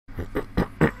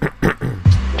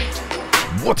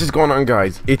What is going on,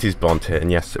 guys? It is Bond here, and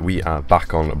yes, we are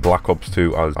back on Black Ops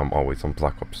 2, as I'm always on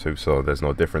Black Ops 2, so there's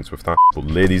no difference with that. But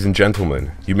ladies and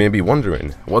gentlemen, you may be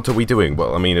wondering, what are we doing?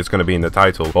 Well, I mean, it's going to be in the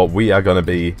title, but we are going to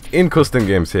be in custom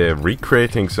games here,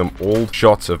 recreating some old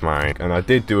shots of mine. And I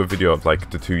did do a video of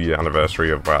like the 2-year anniversary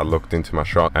of where I looked into my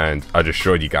shot, and I just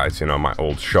showed you guys, you know, my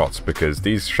old shots, because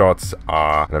these shots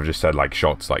are, and I've just said like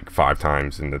shots like 5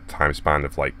 times in the time span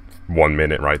of like 1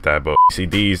 minute right there, but see,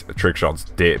 these trick shots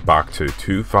date back to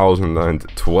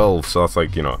 2012, so that's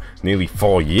like, you know, nearly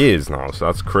 4 years now, so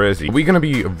that's crazy. We're gonna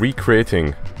be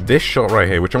recreating this shot right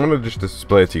here, which I'm gonna just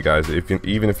display to you guys,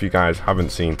 even if you guys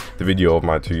haven't seen the video of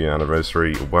my 2-year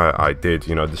anniversary where I did,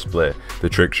 you know, display the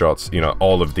trick shots, you know,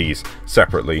 all of these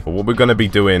separately. But what we're gonna be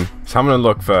doing is having a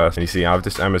look first, and you see I have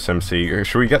this MSMC.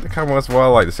 Should we get the camo as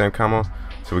well, like the same camo?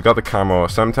 So we got the camo,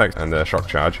 Semtex, and the shock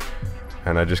charge.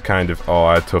 And I just kind of,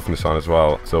 I had toughness on as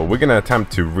well. So we're going to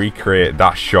attempt to recreate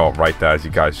that shot right there, as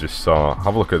you guys just saw.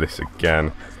 Have a look at this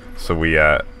again. So we,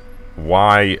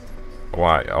 why,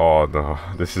 oh no,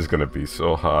 this is going to be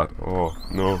so hard. Oh,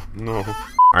 no.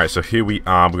 Alright, so here we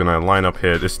are. We're going to line up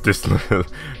here. This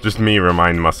just me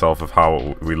reminding myself of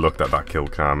how we looked at that kill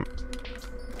cam.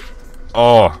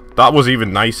 Oh, that was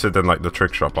even nicer than like the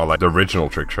trick shot, or like the original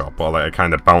trick shot, but like it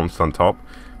kind of bounced on top.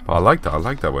 But I like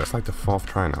that way. It's like the 4th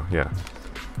try now, yeah.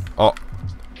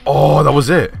 Oh, that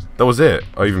was it.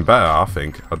 Or even better, I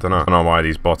think. I don't know why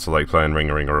these bots are like playing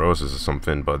Ring of Roses or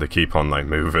something, but they keep on like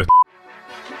moving.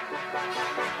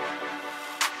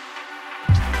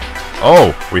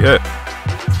 Oh, we hit.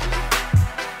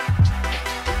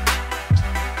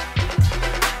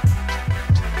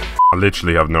 I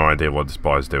literally have no idea what this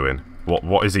boy is doing.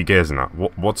 What is he gazing at?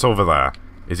 What's over there?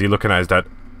 Is he looking at his dead?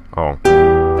 Oh.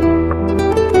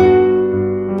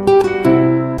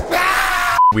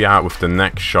 We are with the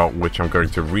next shot, which I'm going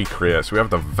to recreate. So we have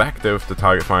the vector with the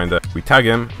target finder. We tag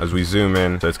him as we zoom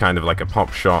in, so it's kind of like a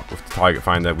pop shot with the target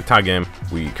finder. We tag him,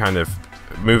 we kind of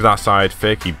move that side,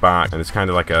 fakey back, and it's kind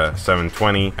of like a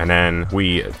 720, and then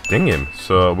we ding him.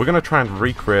 So we're gonna try and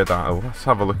recreate that. Let's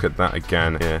have a look at that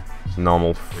again here.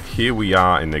 Normal. Here we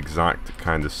are in the exact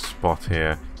kind of spot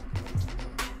here.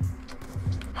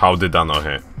 How did that not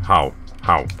hit? How?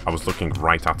 I was looking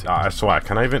right at it. I swear,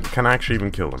 can I actually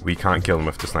even kill him? We can't kill him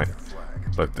with the sniper.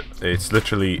 Look, it's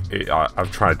literally,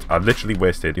 I've tried. I literally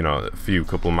wasted, you know, a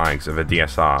couple mags of a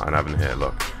DSR and I haven't hit.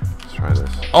 Look, let's try this.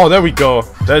 Oh, there we go.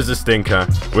 There's the stinker.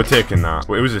 We're taking that.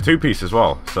 It was a 2-piece as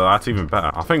well, so that's even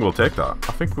better. I think we'll take that.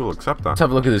 I think we'll accept that. Let's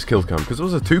have a look at this kill cam, because it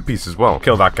was a 2-piece as well.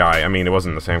 Kill that guy. I mean, it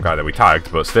wasn't the same guy that we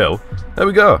tagged, but still. There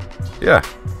we go. Yeah.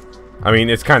 I mean,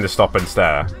 it's kind of stop and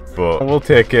stare, but we'll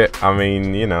take it. I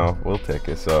mean, you know, we'll take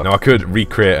it. So now I could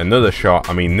recreate another shot.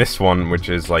 I mean, this one, which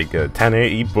is like a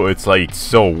 1080, but it's like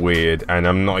so weird, and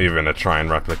I'm not even gonna try and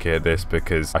replicate this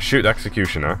because I shoot the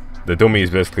executioner. The dummy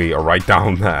is basically right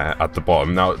down there at the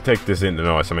bottom. Now, take this into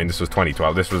notice. I mean, this was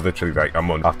 2012. This was literally like a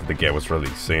month after the game was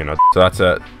released. So, you know, so that's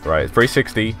it. Right,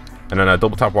 360. And then I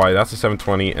double tap Y, that's a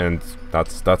 720, and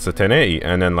that's a 1080.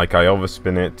 And then like I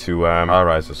overspin it to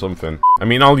R-Rise or something. I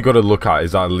mean, all you gotta look at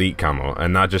is that elite camo,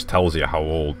 and that just tells you how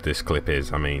old this clip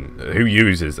is. I mean, who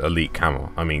uses elite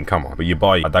camo? I mean, come on. But your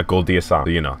boy had that gold DSR, so,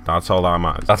 you know, that's all that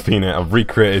matters. That's been it. I've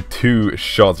recreated 2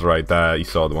 shots right there. You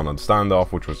saw the one on the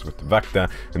standoff, which was with the vector,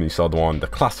 and you saw the one, the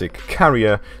classic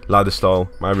carrier ladder style,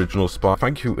 my original spot.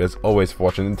 Thank you as always for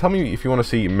watching, and tell me if you want to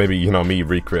see maybe, you know, me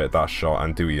recreate that shot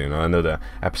and do, you know, another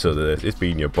episode of this. It's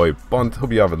been your boy Bond.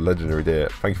 Hope you have a legendary day.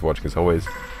 Thank you for watching as always.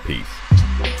 Peace.